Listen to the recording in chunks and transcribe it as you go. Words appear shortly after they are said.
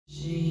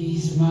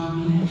She's my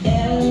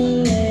LA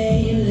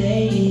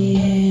lady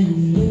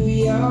and New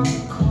York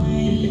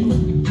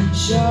queen.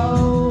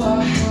 Show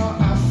her how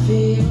I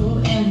feel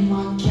in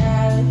my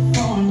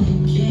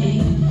California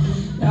king.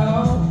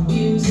 No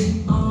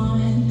music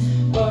on,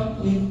 but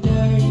with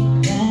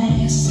dirty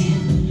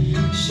dancing.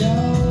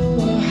 Show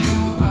her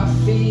how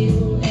I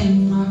feel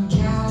in my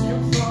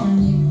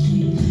California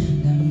king.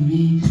 Let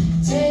me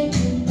take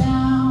you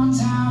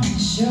downtown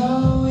and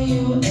show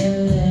you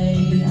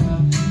LA.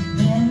 I've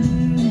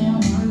been there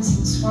once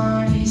or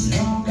twice,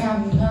 don't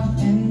got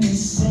nothing to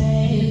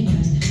say,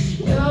 'cause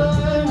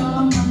you're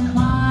on my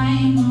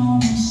mind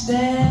almost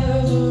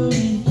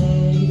every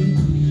day.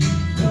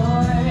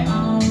 You're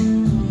on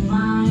my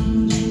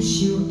mind, get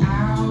you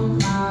out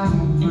my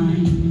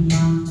brain.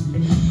 My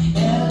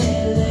LA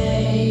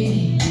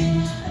lady,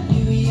 a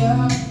New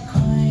York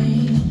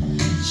queen.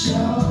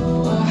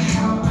 Show her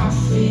how I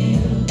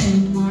feel in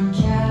my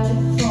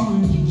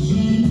California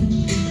king.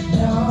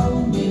 No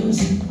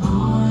music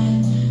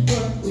on,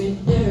 but with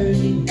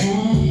dirty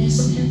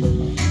dancing.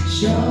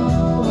 Show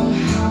her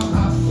how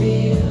I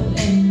feel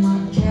in my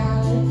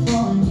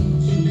California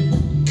king.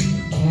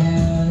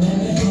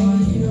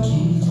 California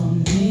king for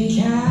me.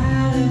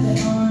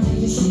 California,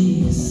 you see,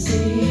 you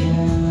see.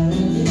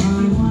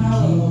 California, wanna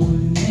roll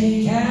with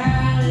me.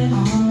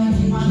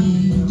 California, my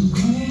king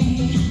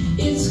queen.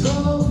 It's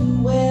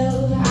going well,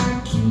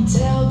 I can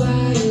tell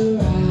by your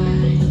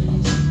eyes.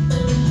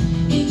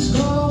 It's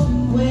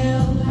going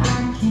well, I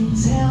can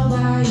tell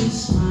by your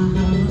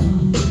smile.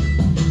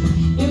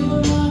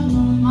 You're on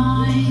my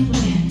mind,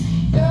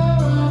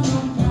 you're on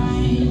my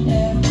brain.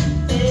 Every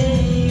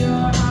day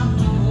you're on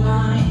my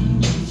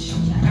mind, get you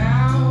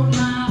out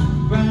my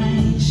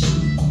brain.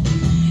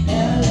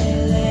 LA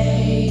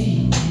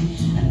lady,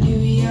 a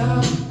New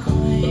York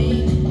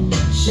queen.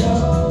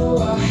 Show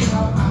her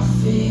how I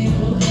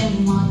feel in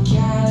my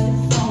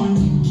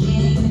California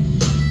king.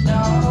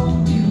 No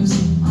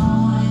music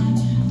on,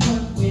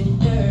 but with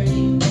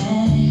dirty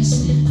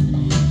dancing.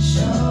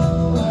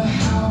 Show her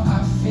how I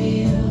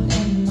feel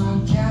in my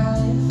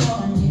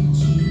California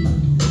king.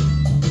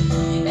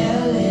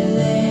 LA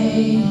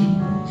lady,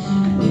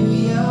 New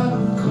York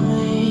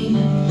queen.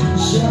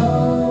 Show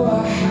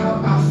her how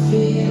I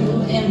feel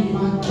in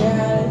my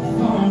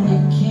California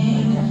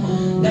king.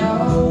 No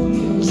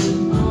music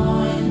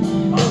on,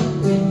 but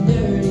with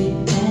dirty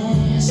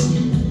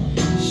dancing.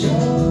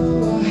 Show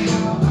her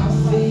how I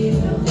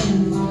feel in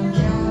my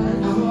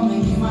California. I wanna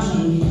make you my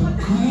New York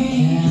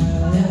queen.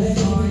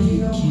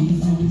 California king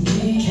for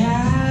me.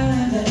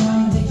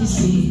 California, take you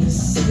see the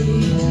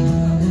sea.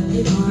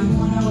 California,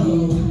 wanna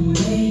roll with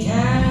me. I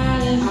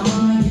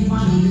wanna make you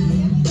my New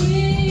York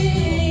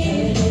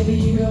queen. Baby,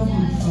 you the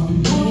one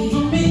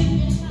for me.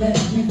 Let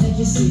me take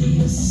you see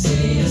the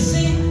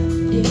sea.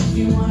 If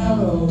you wanna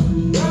roll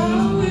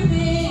with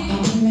me, I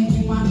wanna make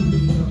you my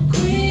New York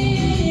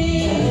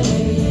queen.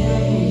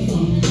 Baby,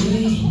 for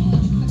me.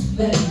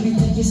 Let me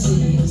take you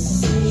see the sea.